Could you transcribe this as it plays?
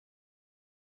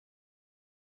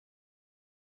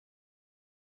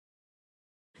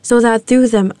so that through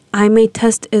them I may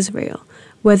test Israel,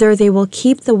 whether they will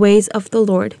keep the ways of the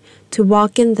Lord to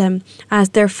walk in them as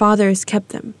their fathers kept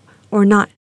them, or not.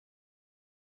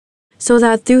 So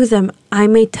that through them I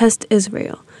may test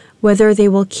Israel, whether they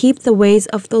will keep the ways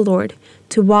of the Lord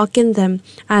to walk in them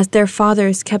as their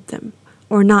fathers kept them,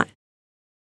 or not.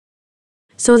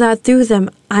 So that through them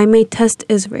I may test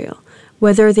Israel,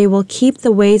 whether they will keep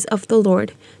the ways of the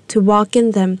Lord to walk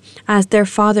in them as their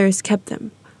fathers kept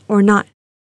them, or not.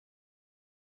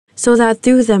 So that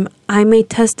through them I may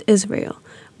test Israel,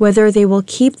 whether they will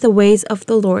keep the ways of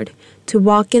the Lord to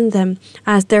walk in them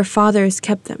as their fathers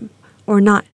kept them, or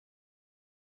not.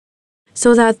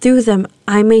 So that through them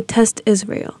I may test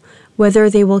Israel, whether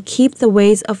they will keep the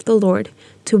ways of the Lord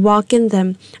to walk in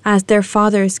them as their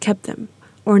fathers kept them,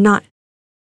 or not.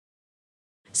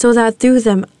 So that through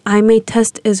them I may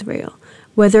test Israel,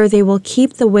 whether they will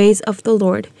keep the ways of the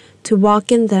Lord to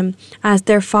walk in them as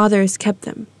their fathers kept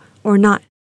them, or not.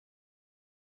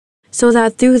 So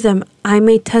that through them I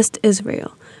may test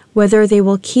Israel, whether they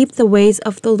will keep the ways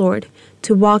of the Lord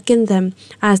to walk in them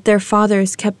as their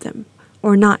fathers kept them,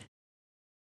 or not.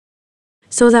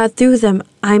 So that through them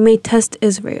I may test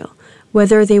Israel,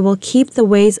 whether they will keep the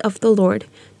ways of the Lord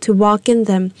to walk in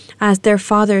them as their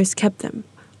fathers kept them,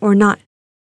 or not.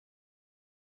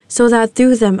 So that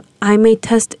through them I may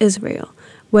test Israel,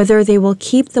 whether they will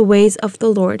keep the ways of the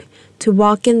Lord to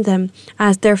walk in them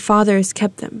as their fathers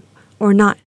kept them, or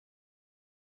not.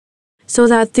 So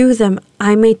that through them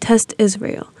I may test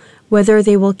Israel, whether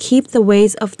they will keep the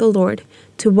ways of the Lord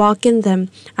to walk in them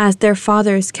as their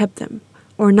fathers kept them,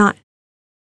 or not.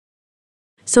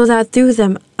 So that through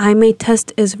them I may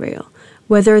test Israel,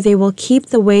 whether they will keep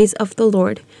the ways of the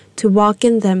Lord to walk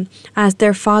in them as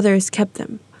their fathers kept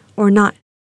them, or not.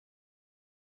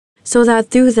 So that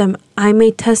through them I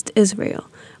may test Israel,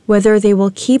 whether they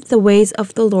will keep the ways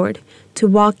of the Lord to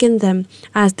walk in them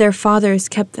as their fathers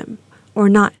kept them, or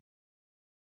not.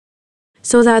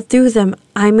 So that through them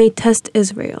I may test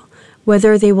Israel,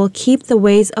 whether they will keep the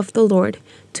ways of the Lord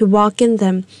to walk in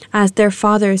them as their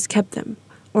fathers kept them,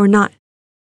 or not.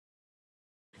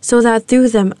 So that through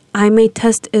them I may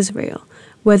test Israel,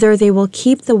 whether they will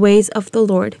keep the ways of the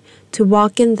Lord to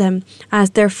walk in them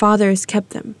as their fathers kept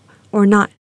them, or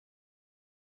not.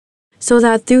 So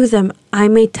that through them I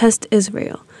may test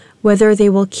Israel, whether they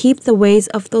will keep the ways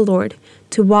of the Lord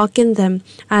to walk in them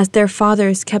as their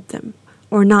fathers kept them,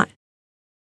 or not.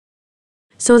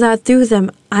 So that through them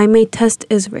I may test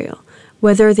Israel,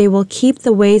 whether they will keep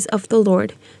the ways of the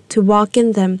Lord to walk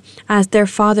in them as their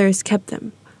fathers kept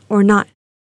them, or not.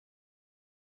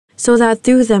 So that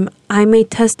through them I may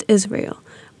test Israel,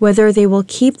 whether they will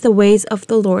keep the ways of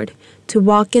the Lord to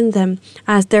walk in them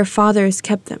as their fathers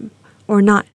kept them, or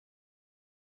not.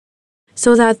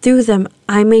 So that through them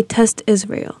I may test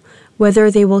Israel,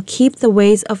 whether they will keep the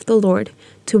ways of the Lord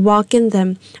to walk in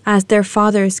them as their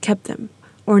fathers kept them,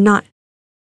 or not.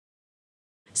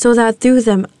 So that through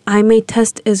them I may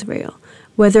test Israel,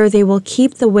 whether they will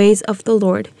keep the ways of the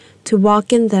Lord to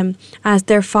walk in them as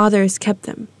their fathers kept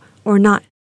them, or not.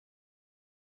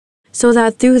 So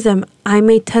that through them I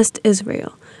may test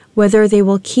Israel, whether they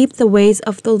will keep the ways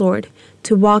of the Lord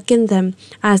to walk in them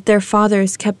as their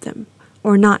fathers kept them,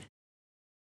 or not.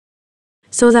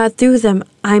 So that through them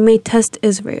I may test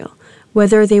Israel,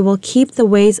 whether they will keep the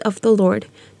ways of the Lord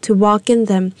to walk in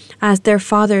them as their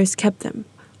fathers kept them,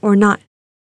 or not.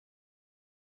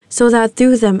 So that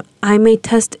through them I may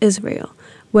test Israel,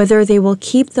 whether they will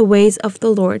keep the ways of the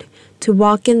Lord to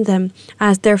walk in them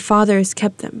as their fathers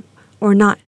kept them, or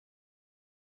not.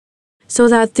 So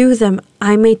that through them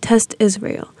I may test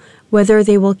Israel, whether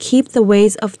they will keep the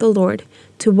ways of the Lord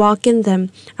to walk in them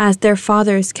as their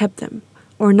fathers kept them,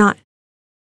 or not.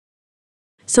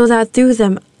 So that through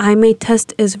them I may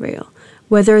test Israel,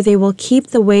 whether they will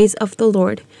keep the ways of the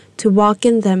Lord to walk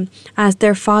in them as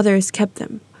their fathers kept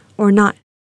them, or not.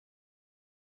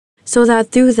 So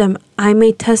that through them I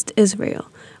may test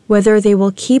Israel, whether they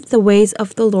will keep the ways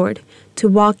of the Lord to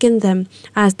walk in them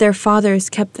as their fathers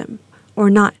kept them, or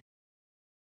not.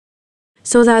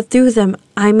 So that through them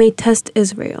I may test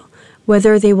Israel,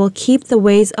 whether they will keep the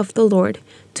ways of the Lord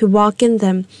to walk in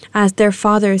them as their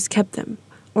fathers kept them,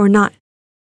 or not.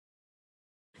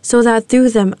 So that through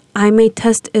them I may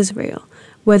test Israel,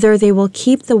 whether they will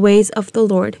keep the ways of the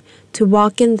Lord to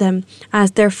walk in them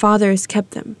as their fathers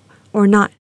kept them, or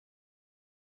not.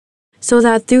 So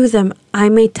that through them I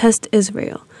may test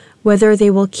Israel, whether they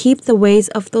will keep the ways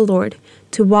of the Lord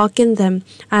to walk in them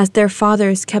as their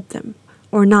fathers kept them,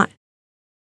 or not.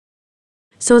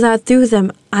 So that through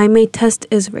them I may test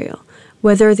Israel,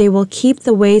 whether they will keep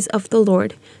the ways of the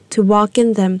Lord to walk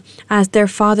in them as their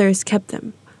fathers kept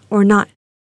them, or not.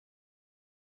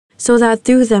 so that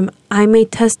through them I may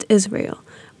test Israel,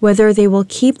 whether they will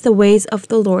keep the ways of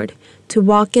the Lord to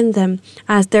walk in them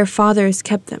as their fathers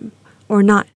kept them, or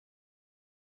not.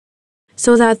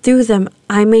 So that through them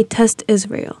I may test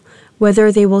Israel,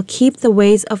 whether they will keep the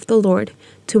ways of the Lord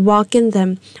to walk in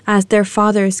them as their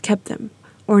fathers kept them,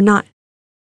 or not.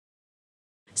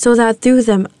 So that through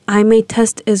them I may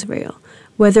test Israel,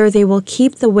 whether they will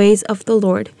keep the ways of the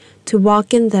Lord to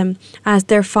walk in them as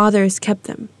their fathers kept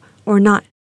them, or not.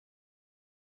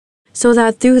 So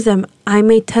that through them I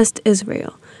may test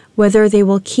Israel, whether they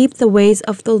will keep the ways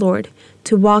of the Lord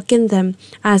to walk in them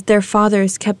as their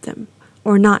fathers kept them,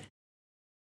 or not.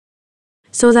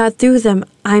 So that through them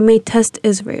I may test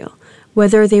Israel,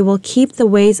 whether they will keep the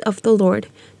ways of the Lord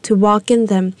to walk in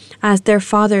them as their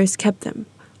fathers kept them,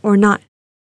 or not.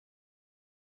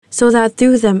 So that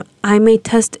through them I may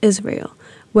test Israel,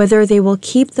 whether they will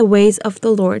keep the ways of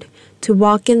the Lord to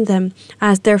walk in them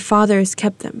as their fathers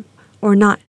kept them, or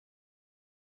not.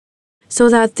 So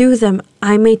that through them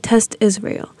I may test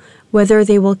Israel, whether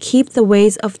they will keep the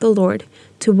ways of the Lord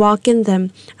to walk in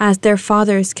them as their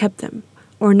fathers kept them,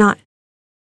 or not.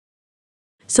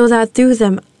 So that through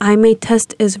them I may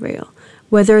test Israel,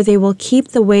 whether they will keep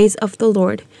the ways of the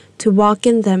Lord to walk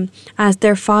in them as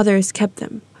their fathers kept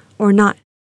them, or not.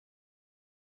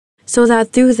 So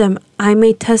that through them I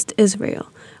may test Israel,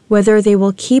 whether they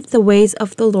will keep the ways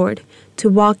of the Lord to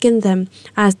walk in them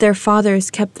as their fathers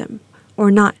kept them,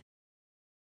 or not.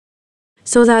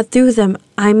 So that through them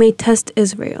I may test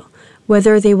Israel,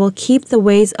 whether they will keep the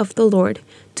ways of the Lord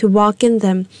to walk in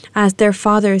them as their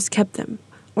fathers kept them,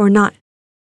 or not.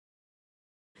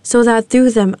 So that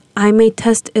through them I may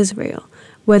test Israel,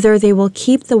 whether they will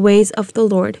keep the ways of the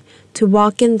Lord to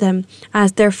walk in them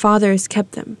as their fathers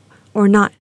kept them, or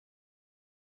not.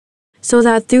 So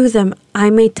that through them I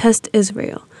may test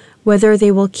Israel, whether they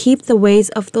will keep the ways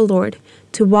of the Lord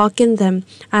to walk in them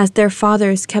as their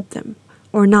fathers kept them,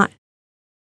 or not.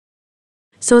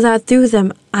 So that through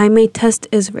them I may test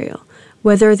Israel,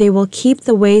 whether they will keep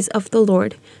the ways of the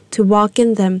Lord to walk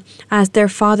in them as their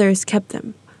fathers kept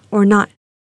them, or not.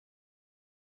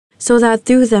 So that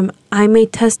through them I may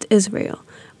test Israel,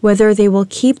 whether they will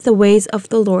keep the ways of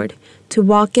the Lord to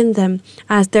walk in them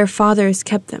as their fathers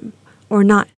kept them, or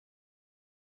not.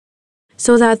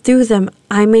 So that through them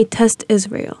I may test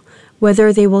Israel,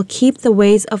 whether they will keep the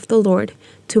ways of the Lord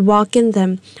to walk in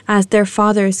them as their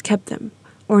fathers kept them,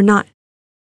 or not.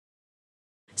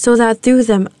 So that through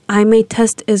them I may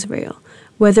test Israel,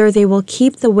 whether they will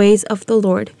keep the ways of the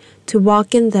Lord to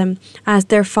walk in them as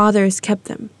their fathers kept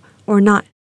them, or not.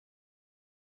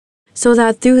 So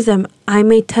that through them I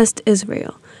may test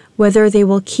Israel, whether they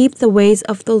will keep the ways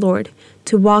of the Lord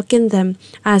to walk in them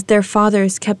as their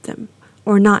fathers kept them,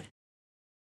 or not.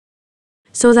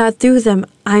 So that through them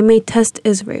I may test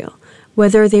Israel,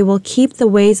 whether they will keep the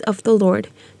ways of the Lord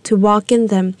to walk in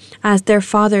them as their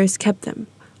fathers kept them,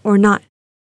 or not.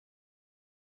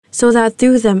 So that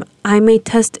through them I may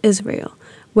test Israel,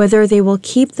 whether they will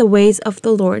keep the ways of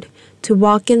the Lord to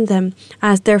walk in them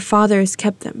as their fathers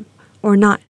kept them, or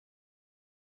not.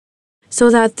 So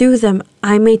that through them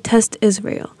I may test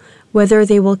Israel, whether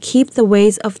they will keep the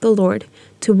ways of the Lord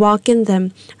to walk in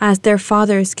them as their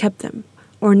fathers kept them,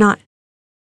 or not.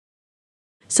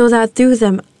 So that through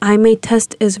them I may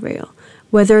test Israel,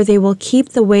 whether they will keep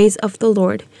the ways of the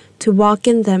Lord to walk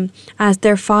in them as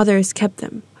their fathers kept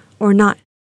them, or not.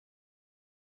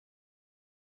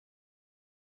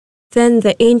 Then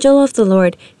the angel of the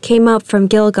Lord came up from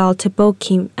Gilgal to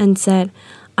Bochim and said,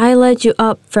 I led you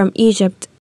up from Egypt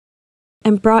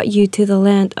and brought you to the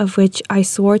land of which I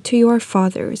swore to your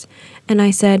fathers, and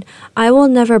I said, I will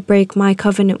never break my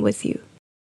covenant with you.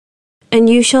 And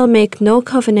you shall make no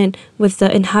covenant with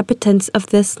the inhabitants of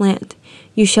this land.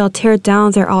 You shall tear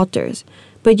down their altars.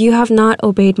 But you have not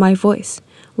obeyed my voice.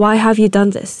 Why have you done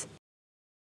this?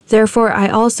 Therefore I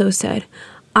also said,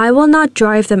 I will not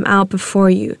drive them out before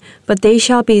you, but they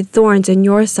shall be thorns in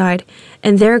your side,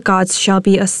 and their gods shall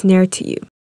be a snare to you.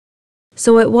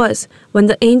 So it was, when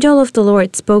the angel of the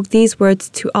Lord spoke these words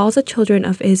to all the children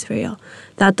of Israel,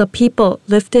 that the people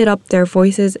lifted up their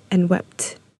voices and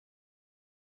wept.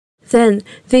 Then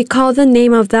they called the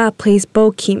name of that place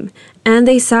Bochim, and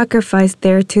they sacrificed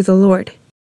there to the Lord.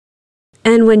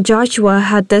 And when Joshua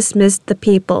had dismissed the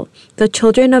people, the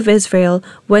children of Israel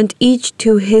went each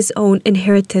to his own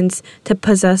inheritance to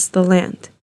possess the land.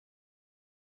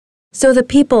 So the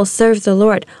people served the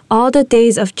Lord all the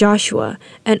days of Joshua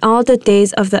and all the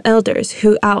days of the elders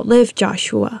who outlived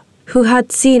Joshua, who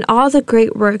had seen all the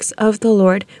great works of the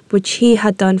Lord which he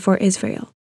had done for Israel.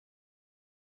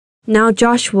 Now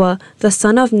Joshua, the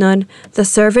son of Nun, the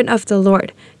servant of the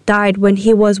Lord, died when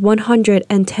he was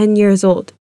 110 years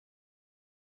old.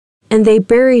 And they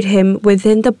buried him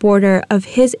within the border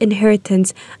of his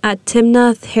inheritance at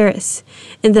Timnath-Heres,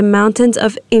 in the mountains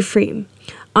of Ephraim,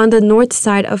 on the north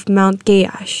side of Mount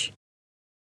Gaash.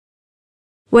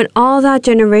 When all that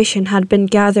generation had been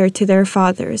gathered to their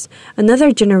fathers,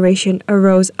 another generation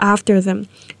arose after them,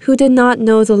 who did not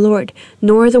know the Lord,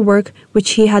 nor the work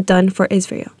which he had done for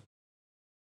Israel.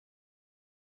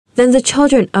 Then the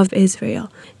children of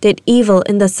Israel did evil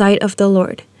in the sight of the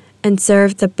Lord, and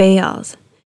served the Baals.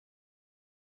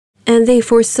 And they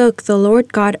forsook the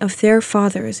Lord God of their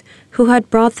fathers, who had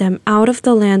brought them out of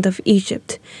the land of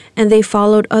Egypt, and they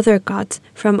followed other gods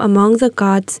from among the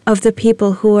gods of the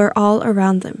people who were all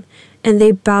around them, and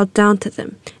they bowed down to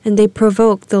them, and they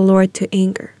provoked the Lord to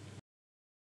anger.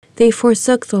 They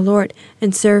forsook the Lord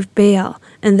and served Baal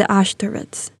and the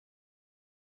Ashtoreths.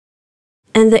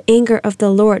 And the anger of the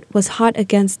Lord was hot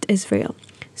against Israel,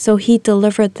 so he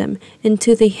delivered them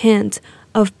into the hands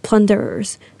of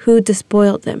plunderers who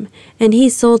despoiled them, and he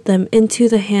sold them into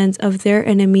the hands of their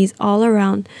enemies all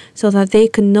around, so that they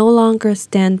could no longer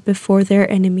stand before their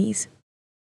enemies.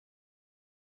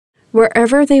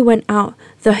 Wherever they went out,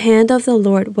 the hand of the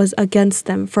Lord was against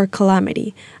them for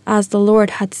calamity, as the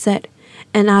Lord had said,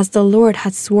 and as the Lord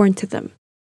had sworn to them,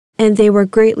 and they were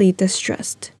greatly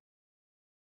distressed.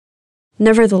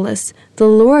 Nevertheless, the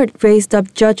Lord raised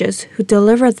up judges who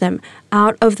delivered them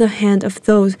out of the hand of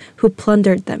those who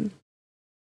plundered them.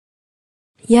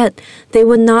 Yet they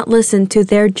would not listen to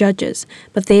their judges,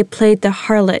 but they played the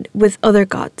harlot with other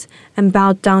gods and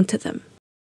bowed down to them.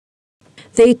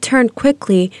 They turned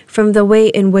quickly from the way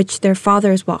in which their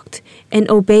fathers walked, and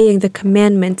obeying the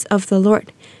commandments of the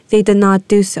Lord, they did not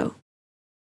do so.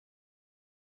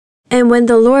 And when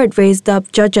the Lord raised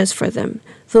up judges for them,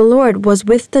 the Lord was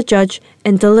with the judge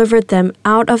and delivered them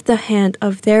out of the hand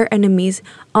of their enemies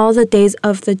all the days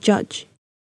of the judge.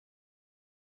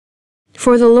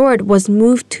 For the Lord was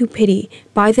moved to pity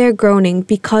by their groaning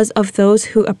because of those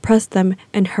who oppressed them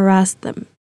and harassed them.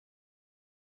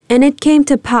 And it came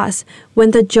to pass,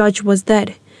 when the judge was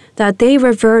dead, that they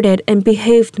reverted and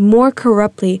behaved more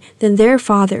corruptly than their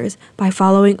fathers by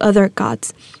following other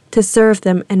gods, to serve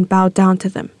them and bow down to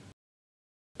them.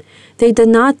 They did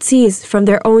not cease from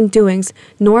their own doings,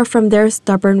 nor from their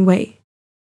stubborn way.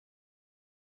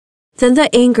 Then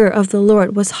the anger of the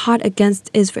Lord was hot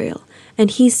against Israel, and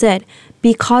he said,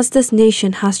 Because this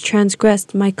nation has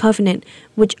transgressed my covenant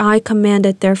which I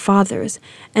commanded their fathers,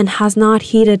 and has not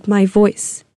heeded my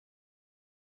voice,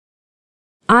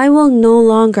 I will no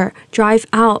longer drive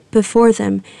out before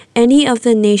them any of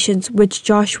the nations which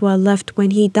Joshua left when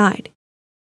he died,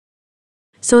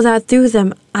 so that through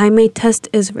them I may test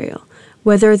Israel,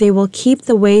 whether they will keep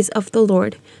the ways of the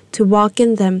Lord, to walk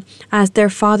in them as their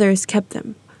fathers kept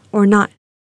them, or not.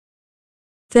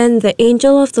 Then the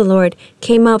angel of the Lord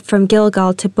came up from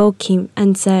Gilgal to Bochim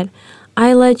and said,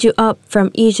 I led you up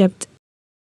from Egypt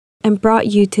and brought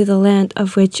you to the land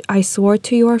of which I swore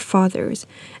to your fathers,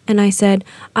 and I said,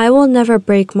 I will never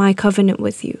break my covenant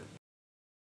with you.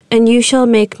 And you shall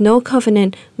make no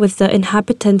covenant with the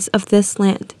inhabitants of this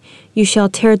land. You shall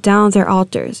tear down their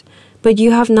altars. But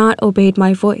you have not obeyed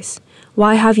my voice.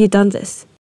 Why have you done this?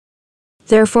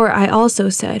 Therefore I also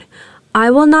said,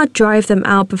 I will not drive them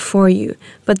out before you,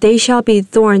 but they shall be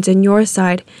thorns in your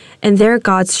side, and their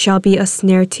gods shall be a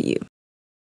snare to you.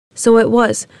 So it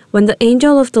was, when the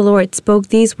angel of the Lord spoke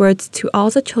these words to all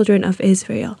the children of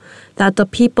Israel, that the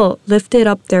people lifted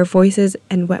up their voices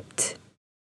and wept.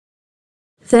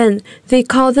 Then they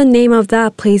called the name of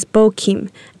that place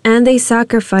Bochim, and they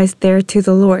sacrificed there to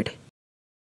the Lord.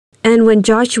 And when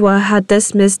Joshua had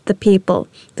dismissed the people,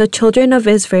 the children of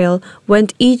Israel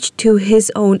went each to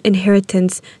his own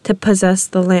inheritance to possess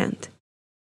the land.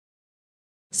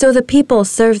 So the people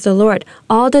served the Lord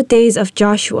all the days of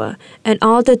Joshua, and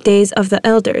all the days of the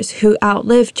elders who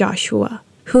outlived Joshua,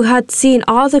 who had seen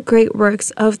all the great works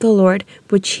of the Lord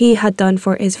which he had done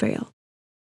for Israel.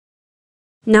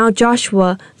 Now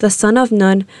Joshua, the son of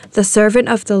Nun, the servant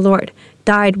of the Lord,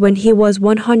 died when he was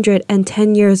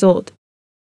 110 years old.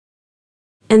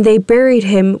 And they buried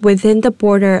him within the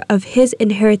border of his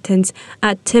inheritance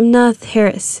at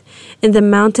Timnath-Heres, in the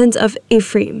mountains of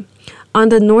Ephraim, on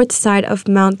the north side of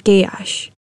Mount Gaash.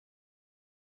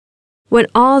 When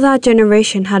all that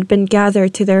generation had been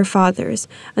gathered to their fathers,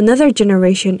 another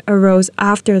generation arose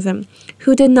after them,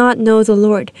 who did not know the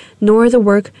Lord, nor the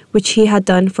work which he had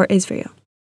done for Israel.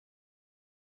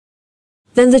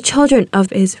 Then the children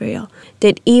of Israel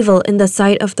did evil in the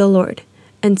sight of the Lord,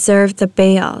 and served the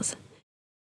Baals.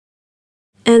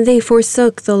 And they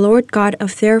forsook the Lord God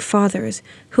of their fathers,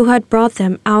 who had brought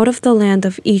them out of the land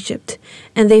of Egypt,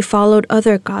 and they followed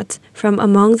other gods from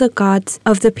among the gods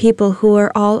of the people who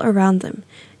were all around them,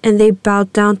 and they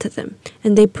bowed down to them,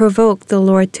 and they provoked the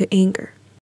Lord to anger.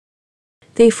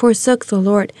 They forsook the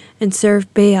Lord and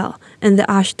served Baal and the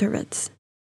Ashtoreths.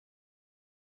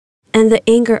 And the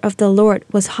anger of the Lord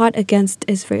was hot against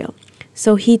Israel,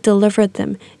 so he delivered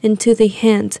them into the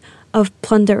hands of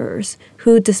plunderers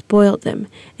who despoiled them,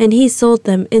 and he sold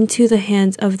them into the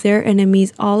hands of their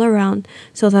enemies all around,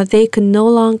 so that they could no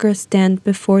longer stand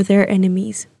before their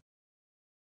enemies.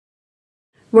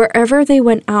 Wherever they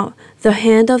went out, the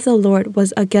hand of the Lord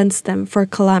was against them for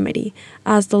calamity,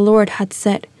 as the Lord had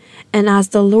said, and as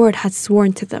the Lord had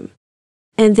sworn to them,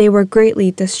 and they were greatly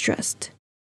distressed.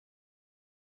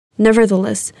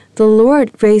 Nevertheless, the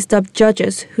Lord raised up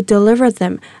judges who delivered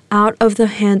them out of the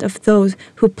hand of those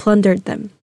who plundered them.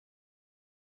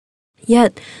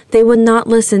 Yet they would not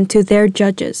listen to their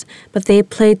judges, but they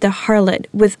played the harlot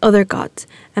with other gods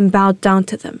and bowed down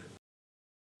to them.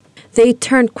 They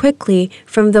turned quickly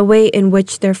from the way in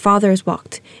which their fathers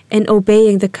walked, and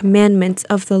obeying the commandments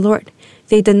of the Lord,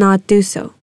 they did not do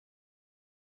so.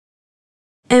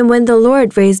 And when the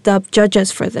Lord raised up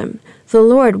judges for them, the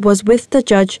Lord was with the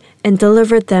judge and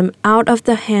delivered them out of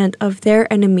the hand of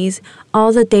their enemies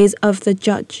all the days of the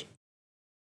judge.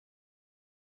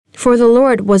 For the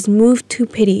Lord was moved to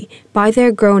pity by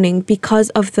their groaning because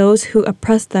of those who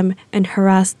oppressed them and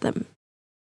harassed them.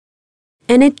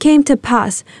 And it came to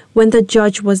pass, when the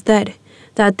judge was dead,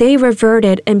 that they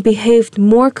reverted and behaved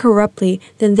more corruptly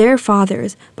than their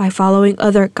fathers by following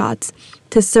other gods,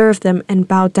 to serve them and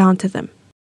bow down to them.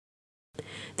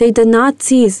 They did not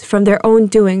cease from their own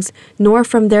doings, nor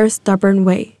from their stubborn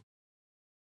way.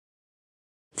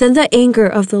 Then the anger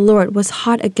of the Lord was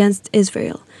hot against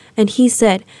Israel, and he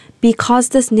said, Because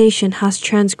this nation has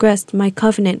transgressed my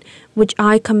covenant which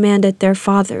I commanded their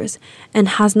fathers, and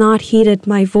has not heeded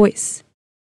my voice,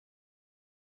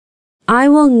 I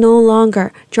will no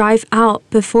longer drive out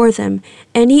before them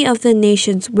any of the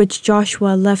nations which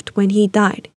Joshua left when he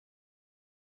died,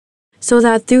 so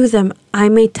that through them I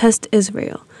may test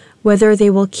Israel, whether they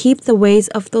will keep the ways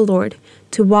of the Lord,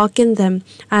 to walk in them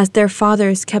as their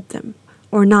fathers kept them,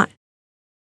 or not.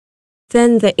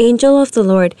 Then the angel of the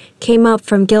Lord came up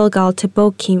from Gilgal to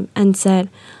Bochim and said,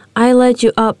 I led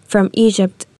you up from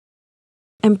Egypt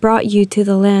and brought you to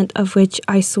the land of which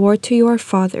I swore to your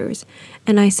fathers,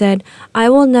 and I said, I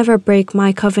will never break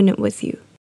my covenant with you.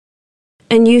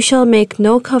 And you shall make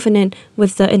no covenant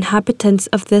with the inhabitants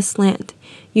of this land.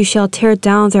 You shall tear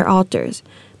down their altars,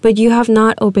 but you have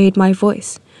not obeyed my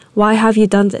voice. Why have you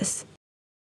done this?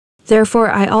 Therefore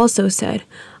I also said,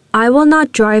 I will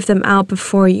not drive them out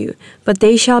before you, but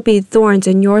they shall be thorns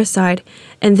in your side,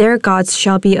 and their gods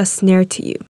shall be a snare to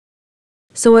you.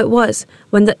 So it was,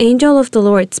 when the angel of the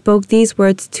Lord spoke these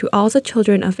words to all the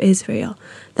children of Israel,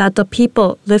 that the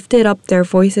people lifted up their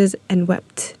voices and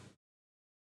wept.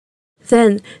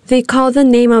 Then they called the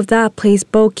name of that place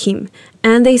Bochim,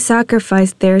 and they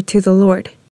sacrificed there to the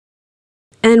Lord.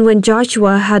 And when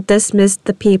Joshua had dismissed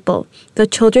the people, the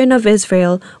children of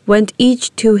Israel went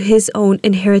each to his own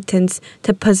inheritance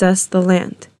to possess the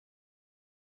land.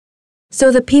 So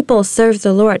the people served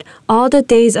the Lord all the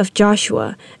days of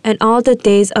Joshua, and all the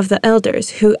days of the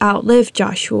elders who outlived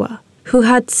Joshua, who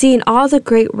had seen all the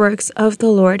great works of the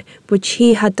Lord which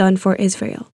he had done for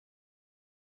Israel.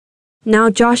 Now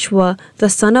Joshua, the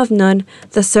son of Nun,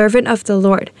 the servant of the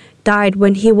Lord, died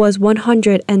when he was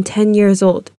 110 years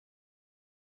old.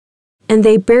 And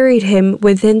they buried him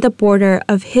within the border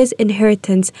of his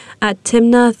inheritance at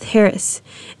Timnath-Heres,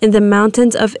 in the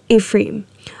mountains of Ephraim,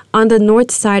 on the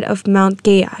north side of Mount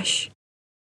Gaash.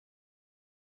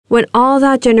 When all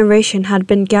that generation had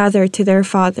been gathered to their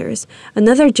fathers,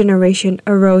 another generation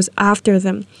arose after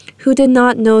them, who did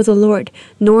not know the Lord,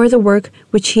 nor the work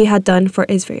which he had done for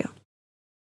Israel.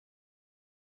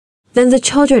 Then the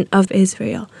children of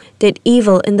Israel did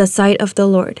evil in the sight of the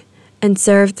Lord, and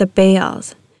served the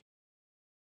Baals.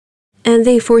 And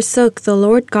they forsook the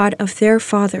Lord God of their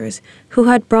fathers, who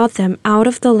had brought them out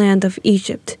of the land of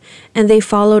Egypt, and they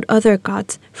followed other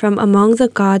gods from among the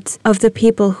gods of the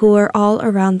people who were all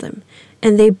around them,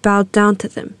 and they bowed down to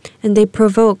them, and they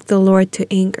provoked the Lord to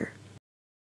anger.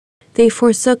 They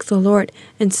forsook the Lord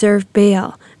and served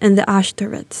Baal and the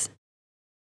Ashtoreths.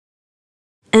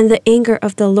 And the anger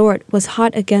of the Lord was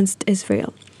hot against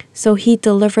Israel, so he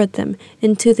delivered them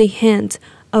into the hands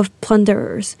of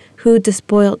plunderers who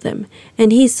despoiled them,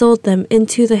 and he sold them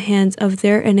into the hands of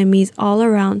their enemies all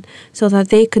around, so that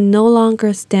they could no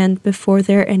longer stand before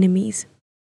their enemies.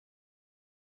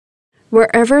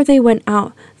 Wherever they went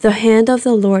out, the hand of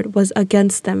the Lord was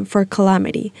against them for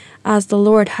calamity, as the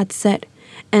Lord had said,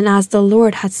 and as the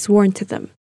Lord had sworn to them.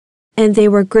 And they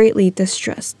were greatly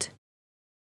distressed.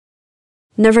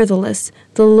 Nevertheless,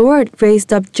 the Lord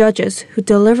raised up judges who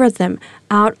delivered them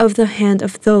out of the hand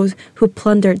of those who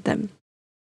plundered them.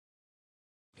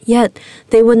 Yet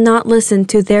they would not listen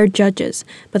to their judges,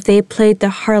 but they played the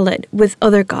harlot with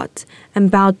other gods and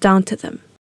bowed down to them.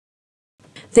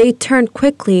 They turned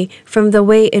quickly from the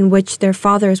way in which their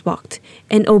fathers walked,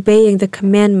 and obeying the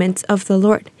commandments of the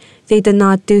Lord, they did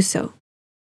not do so.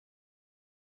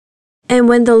 And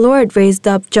when the Lord raised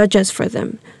up judges for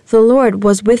them, the Lord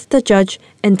was with the judge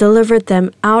and delivered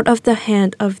them out of the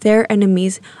hand of their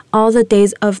enemies all the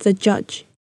days of the judge.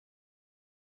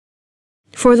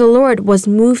 For the Lord was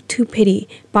moved to pity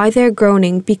by their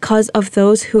groaning because of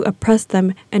those who oppressed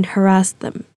them and harassed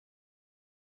them.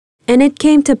 And it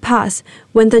came to pass,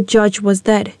 when the judge was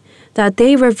dead, that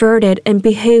they reverted and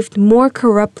behaved more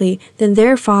corruptly than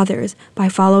their fathers by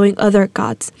following other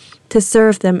gods, to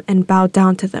serve them and bow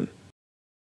down to them.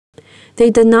 They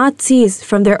did not cease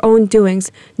from their own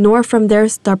doings, nor from their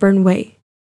stubborn way.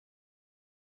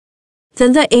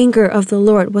 Then the anger of the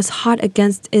Lord was hot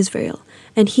against Israel,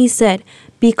 and he said,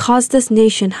 Because this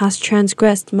nation has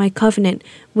transgressed my covenant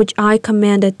which I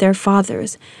commanded their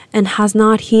fathers, and has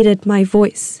not heeded my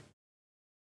voice,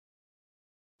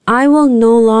 I will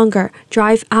no longer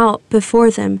drive out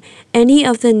before them any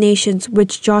of the nations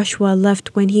which Joshua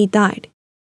left when he died,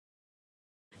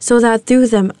 so that through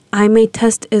them I may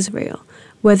test Israel,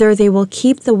 whether they will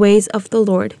keep the ways of the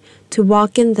Lord, to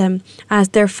walk in them as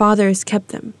their fathers kept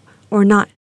them, or not.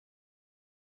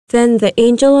 Then the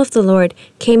angel of the Lord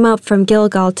came up from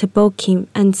Gilgal to Bochim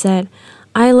and said,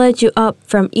 I led you up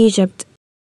from Egypt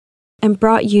and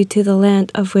brought you to the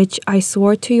land of which I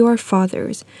swore to your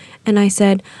fathers, and I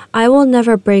said, I will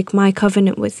never break my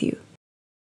covenant with you.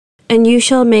 And you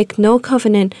shall make no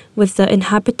covenant with the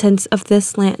inhabitants of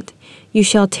this land. You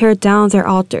shall tear down their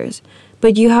altars,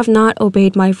 but you have not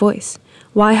obeyed my voice.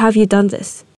 Why have you done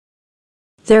this?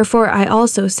 Therefore I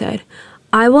also said,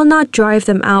 I will not drive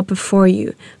them out before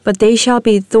you, but they shall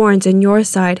be thorns in your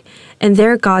side, and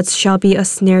their gods shall be a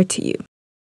snare to you.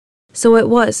 So it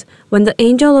was, when the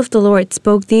angel of the Lord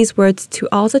spoke these words to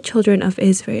all the children of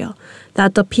Israel,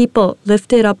 that the people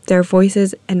lifted up their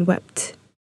voices and wept.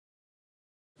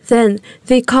 Then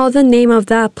they called the name of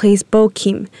that place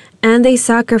Bochim, and they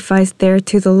sacrificed there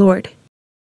to the Lord.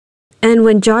 And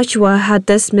when Joshua had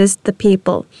dismissed the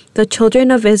people, the children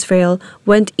of Israel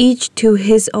went each to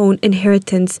his own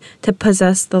inheritance to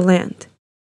possess the land.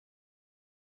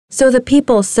 So the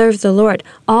people served the Lord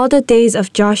all the days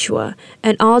of Joshua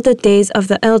and all the days of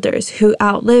the elders who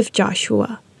outlived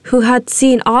Joshua, who had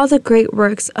seen all the great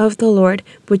works of the Lord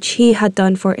which he had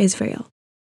done for Israel.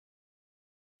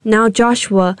 Now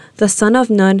Joshua, the son of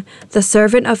Nun, the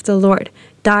servant of the Lord,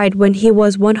 died when he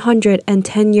was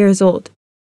 110 years old.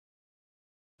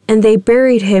 And they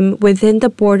buried him within the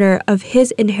border of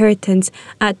his inheritance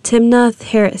at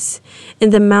Timnath-Heres, in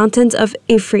the mountains of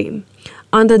Ephraim,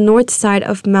 on the north side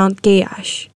of Mount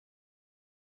Gaash.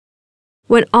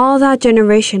 When all that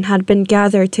generation had been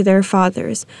gathered to their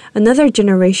fathers, another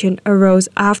generation arose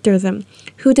after them,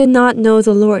 who did not know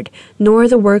the Lord, nor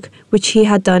the work which he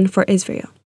had done for Israel.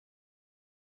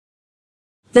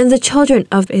 Then the children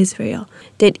of Israel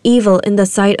did evil in the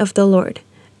sight of the Lord,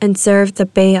 and served the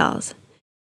Baals.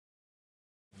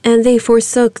 And they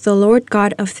forsook the Lord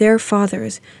God of their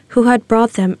fathers, who had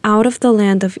brought them out of the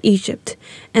land of Egypt,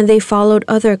 and they followed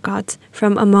other gods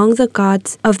from among the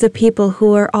gods of the people who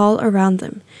were all around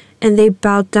them, and they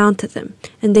bowed down to them,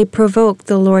 and they provoked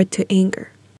the Lord to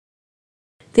anger.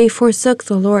 They forsook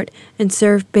the Lord and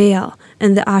served Baal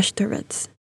and the Ashtoreths.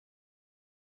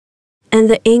 And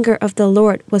the anger of the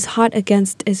Lord was hot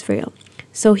against Israel,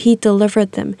 so he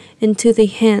delivered them into the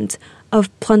hands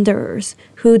of plunderers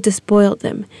who despoiled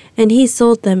them, and he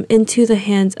sold them into the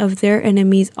hands of their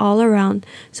enemies all around,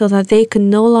 so that they could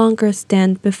no longer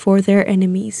stand before their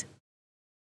enemies.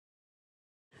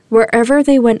 Wherever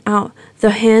they went out,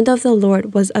 the hand of the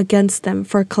Lord was against them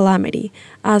for calamity,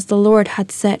 as the Lord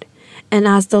had said, and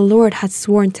as the Lord had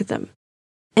sworn to them,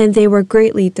 and they were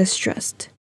greatly distressed.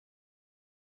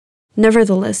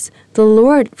 Nevertheless, the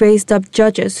Lord raised up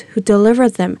judges who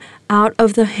delivered them out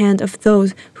of the hand of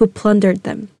those who plundered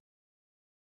them.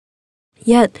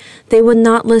 Yet they would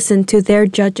not listen to their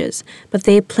judges, but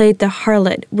they played the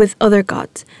harlot with other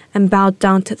gods and bowed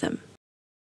down to them.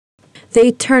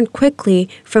 They turned quickly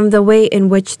from the way in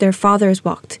which their fathers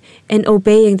walked, and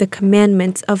obeying the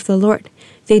commandments of the Lord,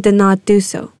 they did not do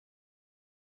so.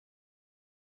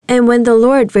 And when the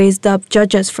Lord raised up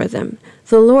judges for them,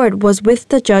 the Lord was with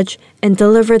the judge and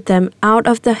delivered them out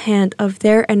of the hand of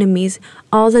their enemies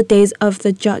all the days of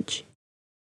the judge.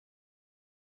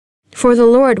 For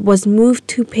the Lord was moved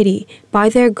to pity by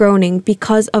their groaning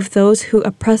because of those who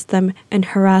oppressed them and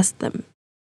harassed them.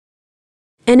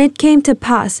 And it came to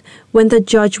pass, when the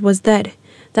judge was dead,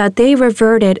 that they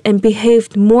reverted and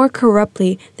behaved more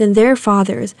corruptly than their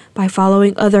fathers by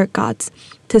following other gods,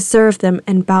 to serve them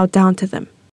and bow down to them.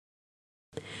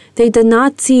 They did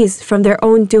not cease from their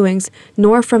own doings,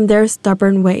 nor from their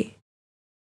stubborn way.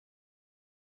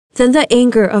 Then the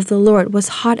anger of the Lord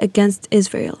was hot against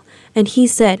Israel, and he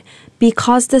said,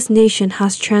 Because this nation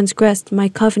has transgressed my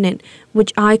covenant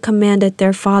which I commanded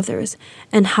their fathers,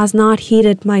 and has not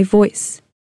heeded my voice,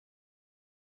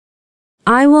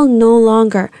 I will no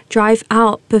longer drive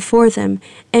out before them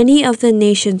any of the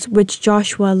nations which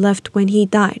Joshua left when he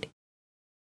died,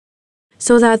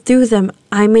 so that through them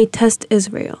I may test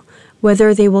Israel,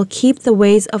 whether they will keep the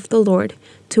ways of the Lord,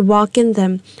 to walk in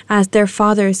them as their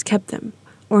fathers kept them,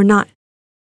 or not.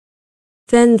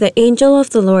 Then the angel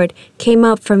of the Lord came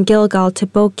up from Gilgal to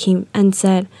Bochim and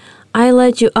said, I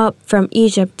led you up from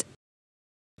Egypt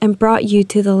and brought you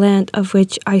to the land of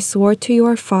which I swore to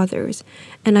your fathers,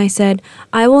 and I said,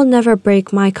 I will never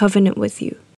break my covenant with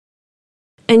you.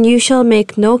 And you shall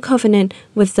make no covenant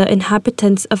with the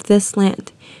inhabitants of this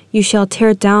land. You shall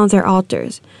tear down their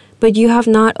altars. But you have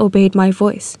not obeyed my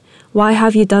voice. Why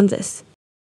have you done this?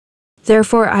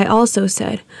 Therefore I also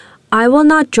said, I will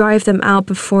not drive them out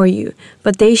before you,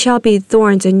 but they shall be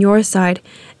thorns in your side,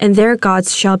 and their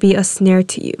gods shall be a snare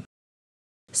to you.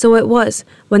 So it was,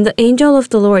 when the angel of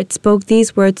the Lord spoke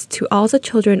these words to all the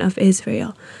children of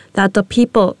Israel, that the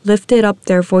people lifted up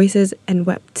their voices and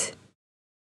wept.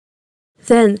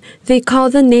 Then they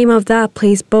called the name of that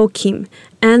place Bochim,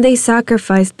 and they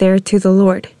sacrificed there to the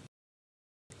Lord.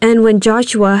 And when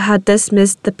Joshua had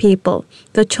dismissed the people,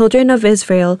 the children of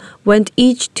Israel went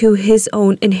each to his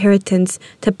own inheritance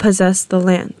to possess the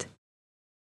land.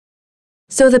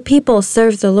 So the people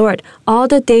served the Lord all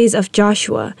the days of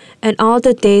Joshua and all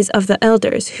the days of the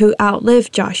elders who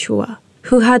outlived Joshua,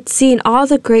 who had seen all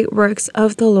the great works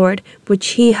of the Lord which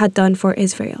he had done for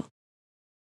Israel.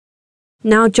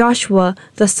 Now Joshua,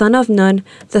 the son of Nun,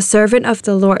 the servant of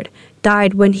the Lord,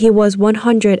 died when he was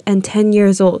 110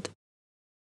 years old.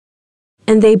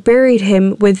 And they buried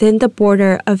him within the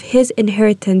border of his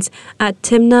inheritance at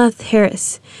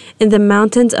Timnath-Heres, in the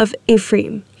mountains of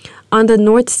Ephraim, on the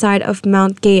north side of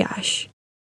Mount Gaash.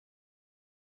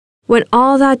 When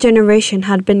all that generation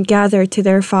had been gathered to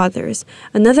their fathers,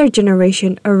 another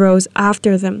generation arose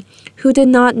after them, who did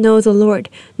not know the Lord,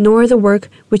 nor the work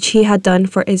which he had done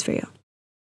for Israel.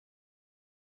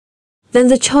 Then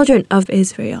the children of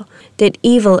Israel did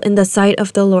evil in the sight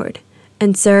of the Lord,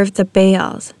 and served the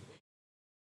Baals.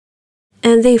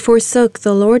 And they forsook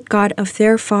the Lord God of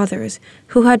their fathers,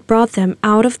 who had brought them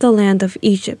out of the land of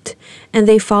Egypt, and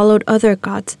they followed other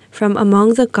gods from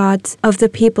among the gods of the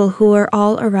people who were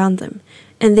all around them,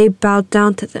 and they bowed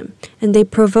down to them, and they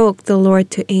provoked the Lord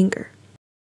to anger.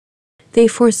 They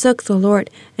forsook the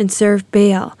Lord and served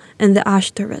Baal and the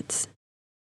Ashtoreths.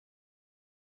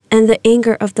 And the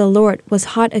anger of the Lord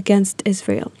was hot against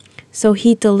Israel, so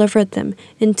he delivered them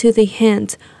into the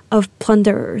hands of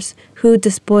plunderers who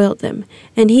despoiled them,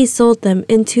 and he sold them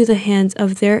into the hands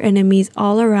of their enemies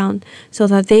all around, so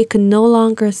that they could no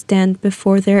longer stand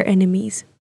before their enemies.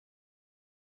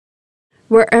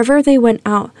 Wherever they went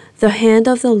out, the hand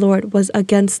of the Lord was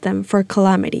against them for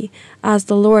calamity, as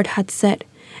the Lord had said,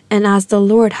 and as the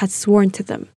Lord had sworn to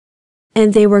them,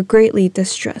 and they were greatly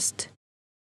distressed.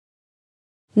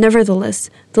 Nevertheless,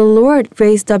 the Lord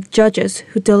raised up judges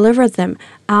who delivered them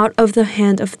out of the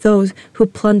hand of those who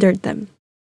plundered them.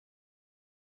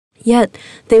 Yet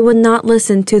they would not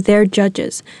listen to their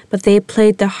judges, but they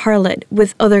played the harlot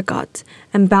with other gods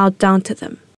and bowed down to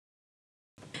them.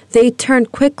 They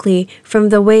turned quickly from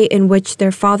the way in which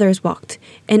their fathers walked,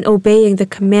 and obeying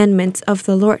the commandments of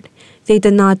the Lord, they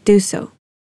did not do so.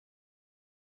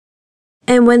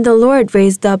 And when the Lord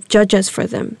raised up judges for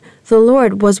them, the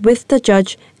Lord was with the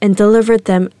judge and delivered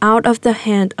them out of the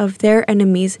hand of their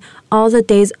enemies all the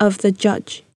days of the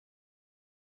judge.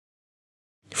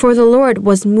 For the Lord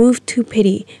was moved to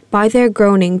pity by their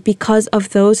groaning because of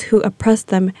those who oppressed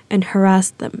them and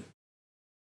harassed them.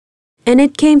 And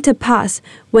it came to pass,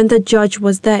 when the judge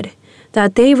was dead,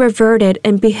 that they reverted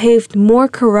and behaved more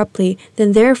corruptly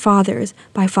than their fathers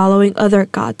by following other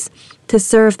gods, to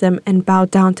serve them and bow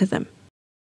down to them.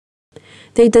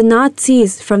 They did not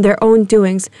cease from their own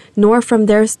doings, nor from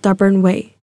their stubborn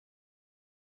way.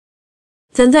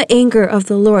 Then the anger of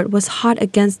the Lord was hot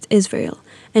against Israel,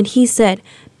 And he said,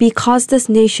 Because this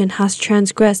nation has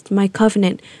transgressed my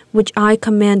covenant which I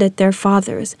commanded their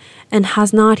fathers, and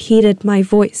has not heeded my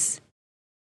voice,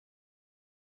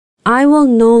 I will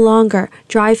no longer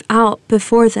drive out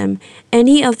before them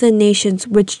any of the nations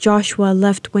which Joshua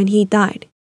left when he died,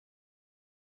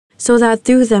 so that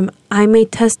through them I may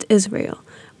test Israel,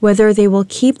 whether they will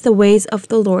keep the ways of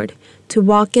the Lord, to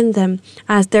walk in them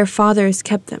as their fathers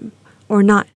kept them, or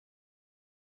not.